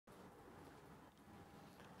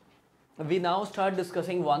we now start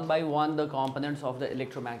discussing one by one the components of the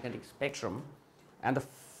electromagnetic spectrum, and the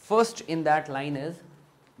first in that line is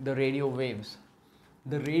the radio waves.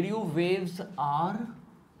 The radio waves are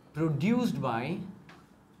produced by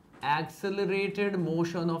accelerated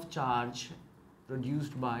motion of charge,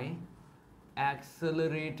 produced by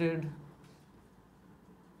accelerated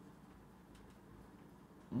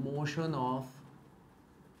motion of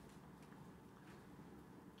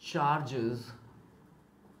charges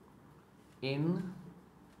in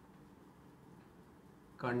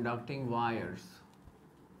conducting wires.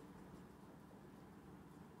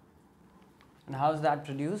 And how is that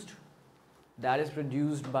produced? That is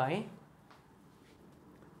produced by,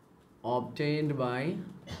 obtained by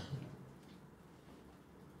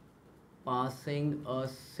passing a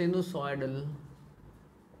sinusoidal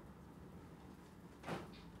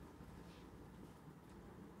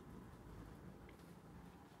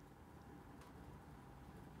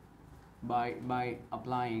by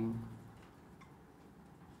applying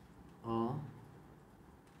a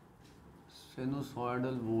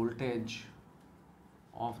sinusoidal voltage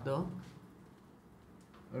of the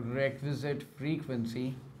requisite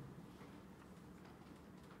frequency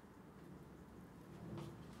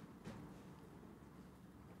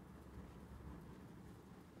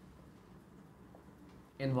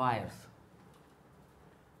in wires.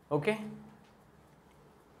 Okay?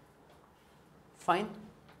 Fine.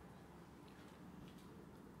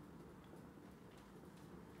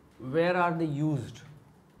 Where are they used?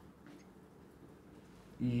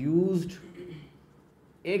 Used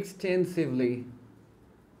extensively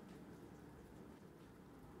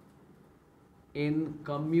in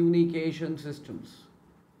communication systems.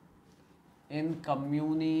 In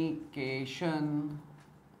communication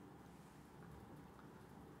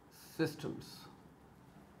systems.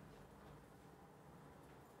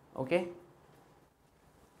 Okay?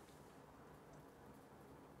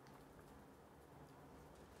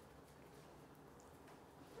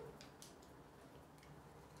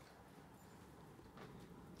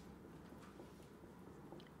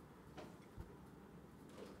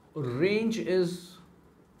 Range is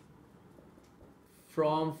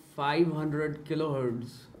from 500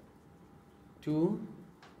 kilohertz to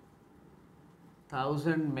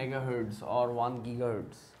 1000 megahertz or 1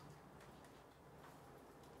 gigahertz.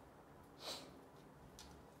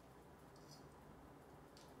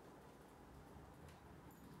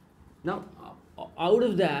 Now, out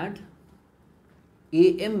of that,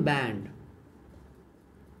 AM band.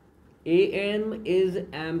 AM is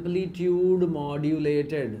amplitude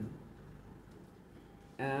modulated.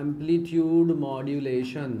 Amplitude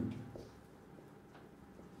modulation.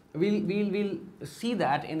 We'll see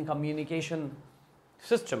that in communication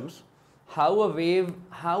systems, how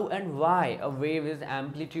and why a wave is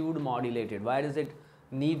amplitude modulated. Why does it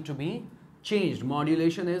need to be changed?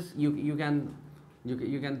 Modulation is you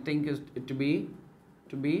can think it to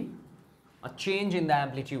be a change in the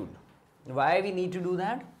amplitude. Why we need to do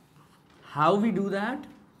that? How we do that?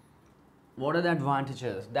 What are the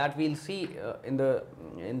advantages? That we'll see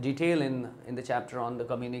in detail in the chapter on the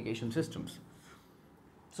communication systems.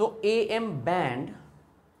 So AM band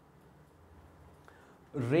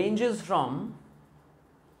ranges from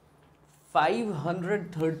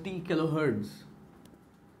 530 kilohertz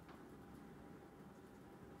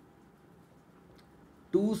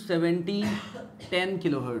to 10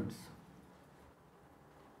 kilohertz.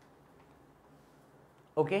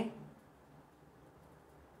 Okay?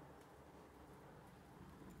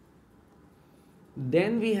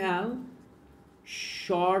 Then we have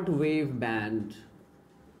short wave band,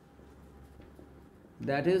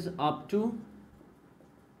 that is up to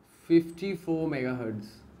 54 megahertz.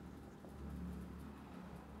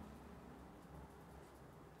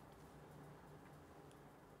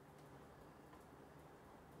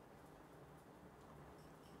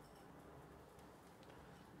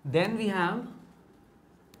 Then we have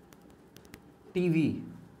TV.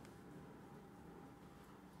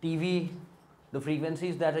 The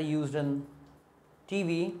frequencies that are used in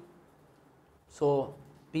TV. So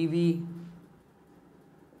TV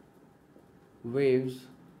waves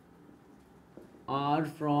are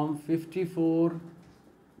from 54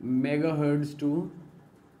 megahertz to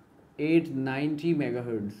 890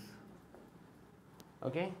 megahertz.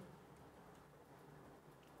 Okay?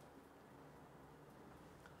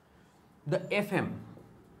 The FM.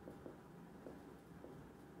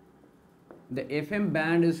 The FM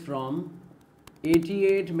band is from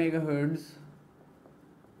 88 megahertz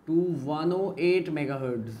to 108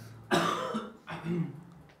 megahertz.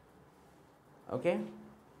 Okay?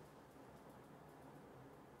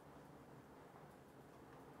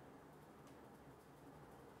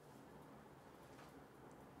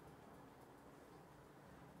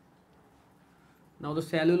 Now the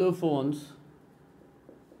cellular phones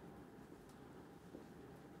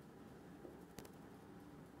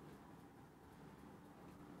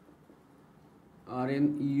are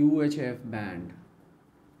in UHF band,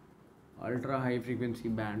 ultra high frequency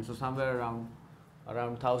band, so somewhere around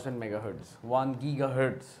 1000 megahertz, 1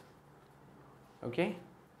 gigahertz. Okay,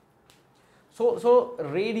 so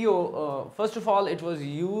radio, first of all, it was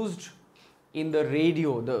used in the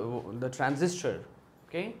radio, the transistor.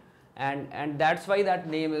 Okay, and that's why that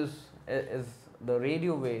name is the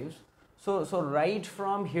radio waves. So right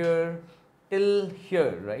from here till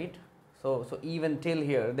here, right? So even till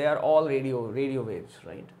here, they are all radio waves,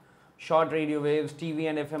 right? Short radio waves, TV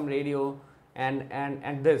and FM radio,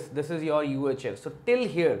 and this is your UHF. So till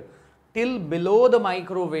here, till below the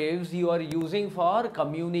microwaves, you are using for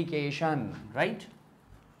communication, right?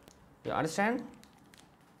 You understand?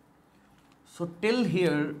 So till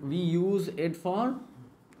here, we use it for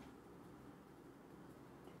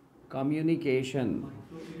communication.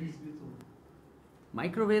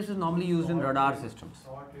 Microwaves is normally used in radar systems.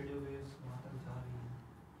 Short radio waves मातम जा रही हैं.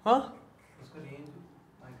 Huh? उसका range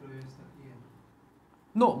microwaves तक ही है.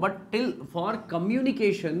 No, but till for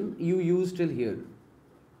communication you use till here.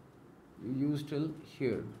 You use till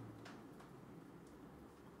here.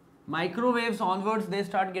 Microwaves onwards, they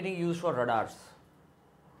start getting used for radars.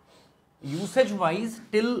 Usage wise,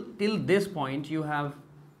 till this point you have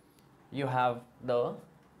the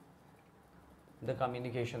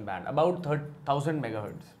communication band about 1000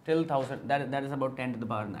 megahertz till 1000, that is about 10 to the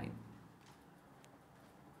power 9.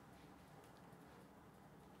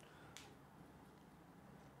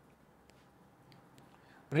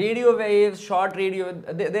 Radio waves, short radio,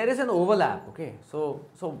 there is an overlap. Okay, so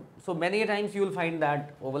many times you will find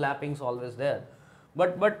that overlapping is always there,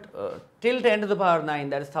 but till 10 to the power 9,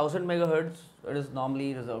 that is 1000 megahertz, it is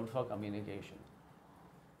normally reserved for communication.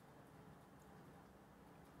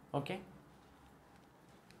 Okay.